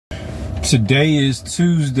Today is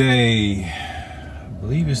Tuesday. I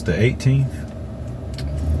believe it's the 18th.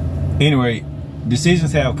 Anyway,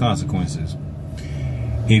 decisions have consequences.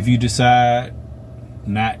 If you decide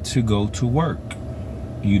not to go to work,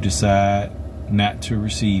 you decide not to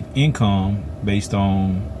receive income based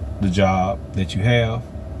on the job that you have.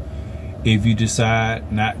 If you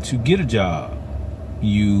decide not to get a job,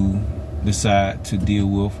 you decide to deal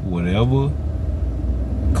with whatever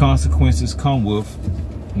consequences come with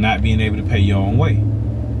not being able to pay your own way.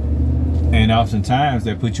 And oftentimes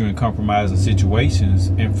that puts you in compromising situations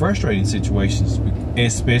and frustrating situations,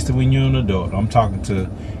 especially when you're an adult. I'm talking to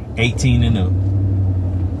 18 and up.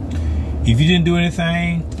 If you didn't do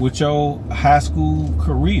anything with your high school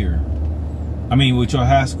career, with your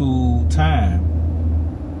high school time,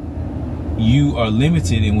 you are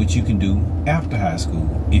limited in what you can do after high school.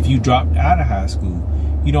 If you dropped out of high school,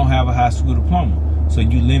 you don't have a high school diploma. So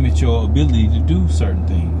you limit your ability to do certain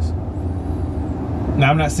things. Now,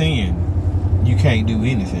 I'm not saying you can't do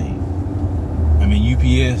anything.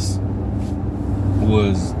 UPS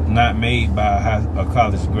was not made by a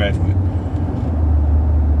college graduate.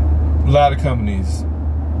 A lot of companies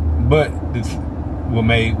were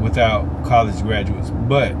made without college graduates.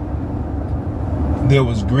 But there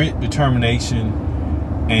was grit, determination,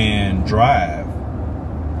 and drive,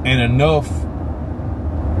 and enough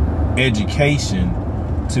education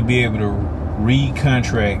to be able to read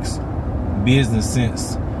contracts, business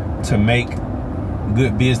sense, to make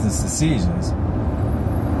good business decisions.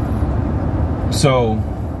 So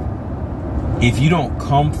if you don't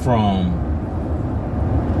come from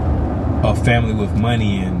a family with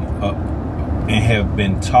money and have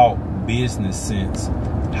been taught business sense,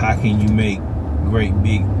 how can you make great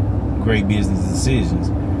business decisions?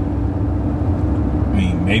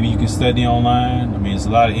 Maybe you can study online. There's a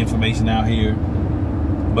lot of information out here.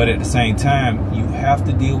 But at the same time, you have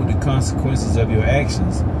to deal with the consequences of your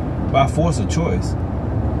actions by force of choice.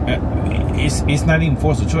 It's not even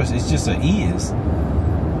force of choice. It's just an is.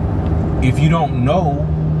 If you don't know,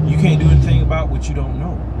 you can't do anything about what you don't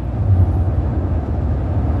know.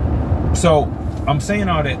 So I'm saying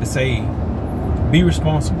all that to say, be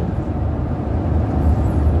responsible.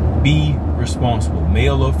 Be responsible.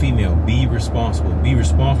 Male or female, be responsible. Be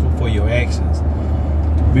responsible for your actions.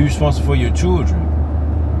 Be responsible for your children.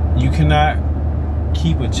 You cannot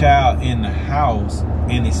keep a child in the house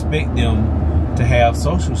and expect them to have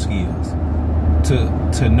social skills,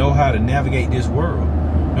 to know how to navigate this world.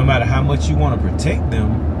 No matter how much you want to protect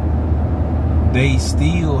them, they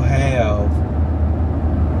still have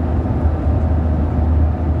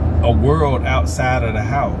a world outside of the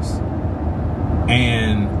house.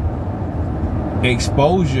 And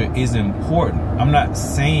exposure is important. I'm not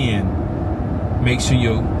saying make sure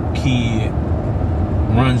your kid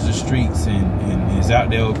runs the streets and is out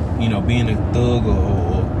there, being a thug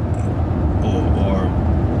or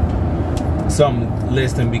something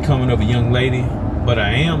less than becoming of a young lady. But I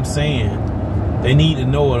am saying they need to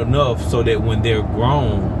know enough so that when they're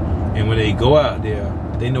grown and when they go out there,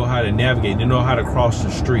 they know how to navigate. They know how to cross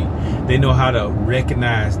the street. They know how to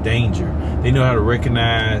recognize danger. They know how to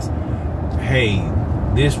recognize, hey,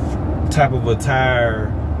 this type of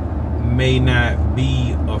attire may not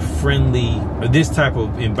be this type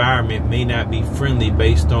of environment may not be friendly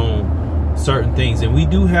based on certain things. And we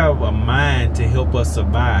do have a mind to help us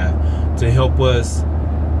survive, to help us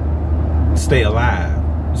stay alive.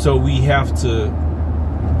 So we have to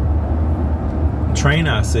train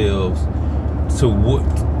ourselves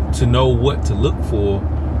to know what to look for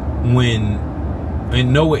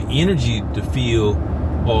and know what energy to feel,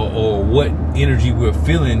 or what energy we're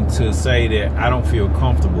feeling to say that I don't feel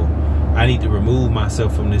comfortable. I need to remove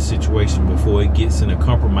myself from this situation before it gets in a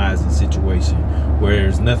compromising situation where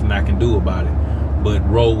there's nothing I can do about it but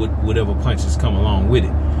roll with whatever punches come along with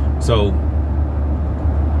it. So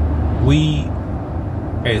we,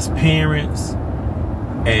 as parents,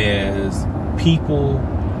 as people,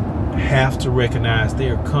 have to recognize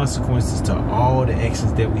there are consequences to all the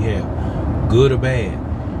actions that we have, good or bad.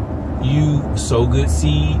 You sow good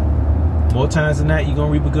seed, more times than not, you're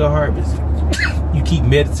going to reap a good harvest. You keep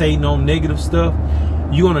meditating on negative stuff,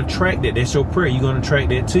 you're going to attract that. That's your prayer. You're going to attract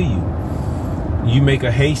that to you. You make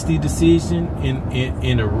a hasty decision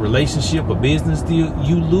in a relationship, a business deal,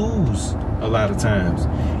 you lose a lot of times.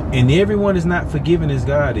 And everyone is not forgiving as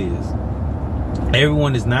God is.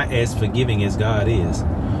 Everyone is not as forgiving as God is,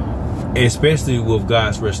 especially with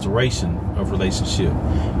God's restoration of relationship.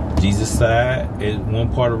 Jesus died, and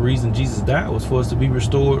one part of the reason Jesus died was for us to be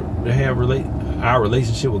restored, to have our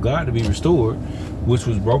relationship with God to be restored, which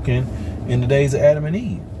was broken in the days of Adam and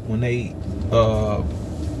Eve when they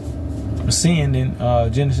sinned in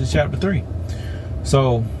Genesis chapter 3.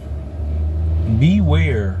 So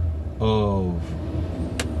beware of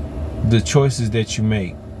the choices that you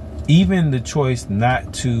make. Even the choice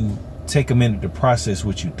not to take a minute to process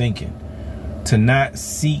what you're thinking, to not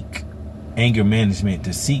seek anger management,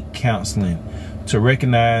 to seek counseling, to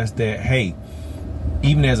recognize that, hey,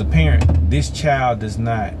 even as a parent, this child does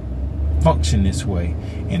not function this way.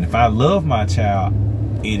 And if I love my child,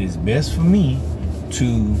 it is best for me to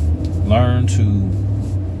learn to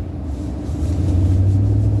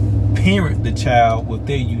parent the child with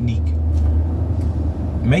their unique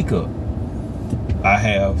makeup. I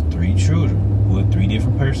have 3 children with 3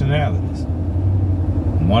 different personalities.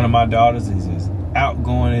 One of my daughters is as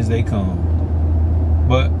outgoing as they come,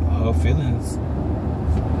 but her feelings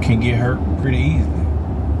can get hurt pretty easily.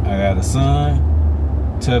 I got a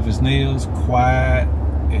son, tough as nails, quiet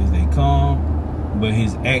as they come, but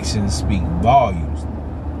his actions speak volumes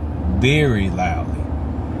very loudly.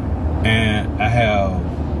 And I have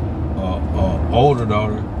an older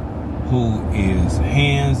daughter who is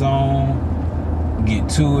hands-on, get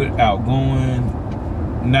to it, outgoing,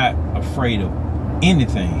 not afraid of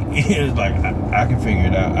anything. It's like, I can figure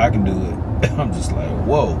it out, I can do it. I'm just like,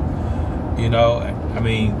 whoa. You know, I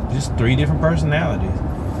mean, just 3 different personalities.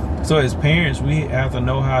 So as parents, we have to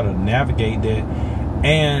know how to navigate that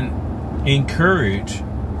and encourage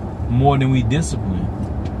more than we discipline.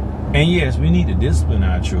 And yes, we need to discipline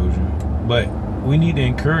our children, but we need to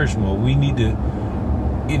encourage more. We need to,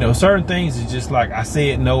 you know, certain things is just like, I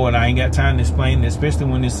said no and I ain't got time to explain it, especially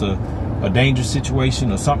when it's a dangerous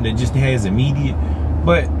situation or something that just has immediate.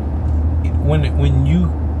 But when you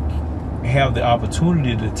have the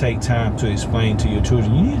opportunity to take time to explain to your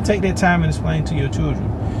children, you need to take that time and explain to your children.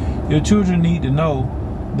 Your children need to know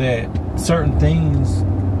that certain things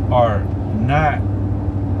are not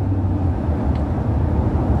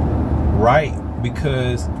right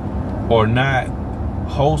because, or not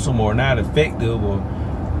wholesome, or not effective, or,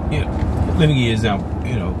 you know, let me give you an example.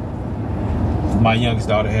 You know, my youngest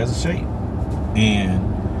daughter has a shape, and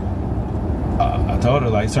I told her,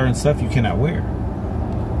 like, certain stuff you cannot wear.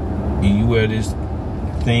 And you wear this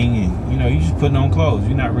thing, and, you know, you just putting on clothes.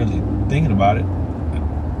 You're not really thinking about it,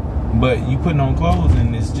 but you putting on clothes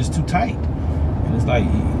and it's just too tight. And it's like,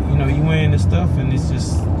 you know, you wearing this stuff and it's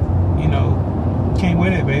just, you know, can't wear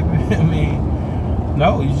that, baby. I mean,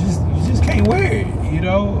 no, you just can't wear it. You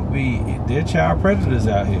know, they're child predators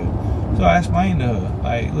out here. So I explained to her,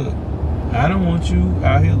 like, look, I don't want you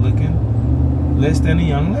out here looking less than a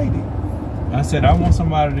young lady. I said, I want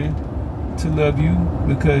somebody to love you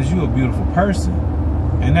because you're a beautiful person,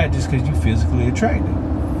 and not just because you're physically attractive.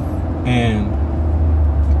 And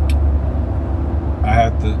I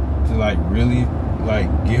have to like really like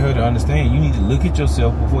get her to understand, you need to look at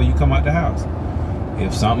yourself before you come out the house.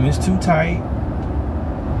 If something is too tight,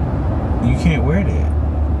 you can't wear that.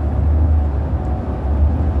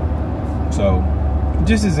 So,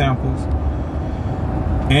 just examples.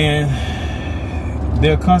 And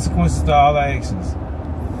there are consequences to all our actions.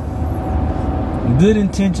 Good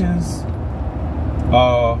intentions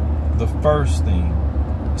are the first thing.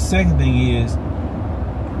 Second thing is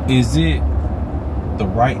it the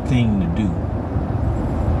right thing to do?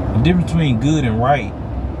 The difference between good and right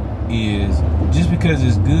is, just because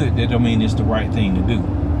it's good, that don't mean it's the right thing to do.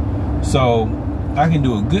 So I can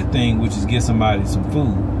do a good thing, which is get somebody some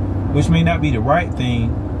food, which may not be the right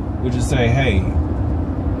thing, which is say, hey,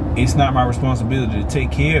 it's not my responsibility to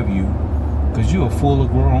take care of you because you're a full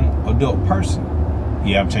grown adult person.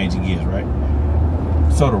 Yeah, I'm changing gears, right?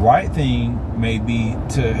 So the right thing may be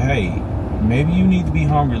to, hey, maybe you need to be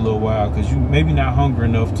hungry a little while because you maybe not hungry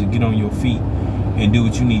enough to get on your feet and do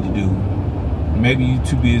what you need to do. Maybe you're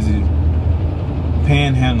too busy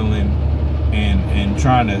panhandling and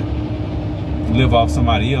trying to live off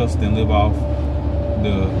somebody else than live off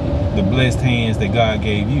the blessed hands that God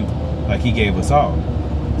gave you, like He gave us all.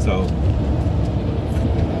 So,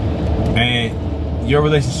 and your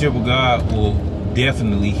relationship with God will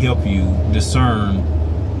definitely help you discern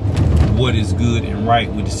what is good and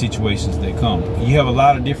right with the situations that come. You have a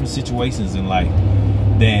lot of different situations in life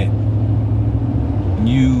that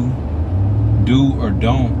you do or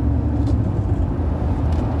don't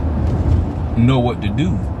know what to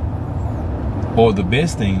do, or the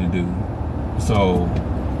best thing to do. So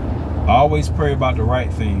always pray about the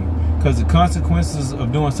right thing, because the consequences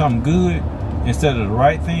of doing something good instead of the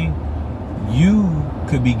right thing, you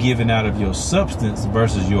could be giving out of your substance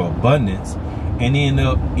versus your abundance and end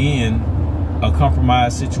up in a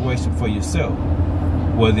compromised situation for yourself,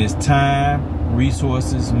 whether it's time,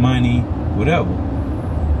 resources, money, whatever.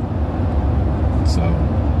 So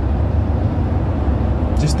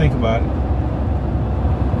Just think about it.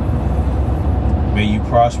 May you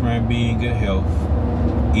prosper and be in good health,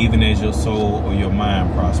 even as your soul or your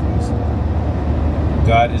mind prospers.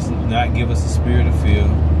 God does not give us a spirit of fear,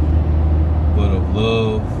 but of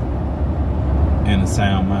love and a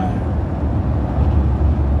sound mind.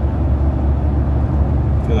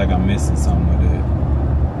 I feel like I'm missing something with that.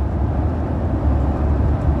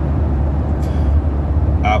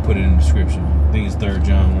 I'll put it in the description. I think it's 3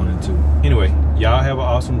 John 1 and 2. Anyway, y'all have an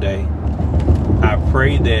awesome day. I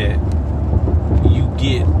pray that you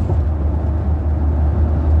get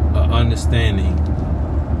an understanding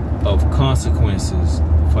of consequences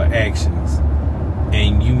for actions,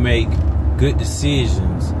 and you make good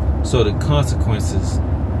decisions so the consequences,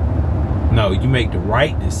 no, you make the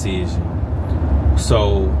right decision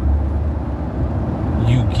so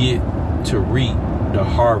you get to reap the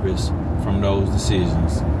harvest from those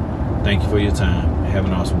decisions. Thank you for your time. Have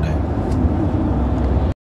an awesome day.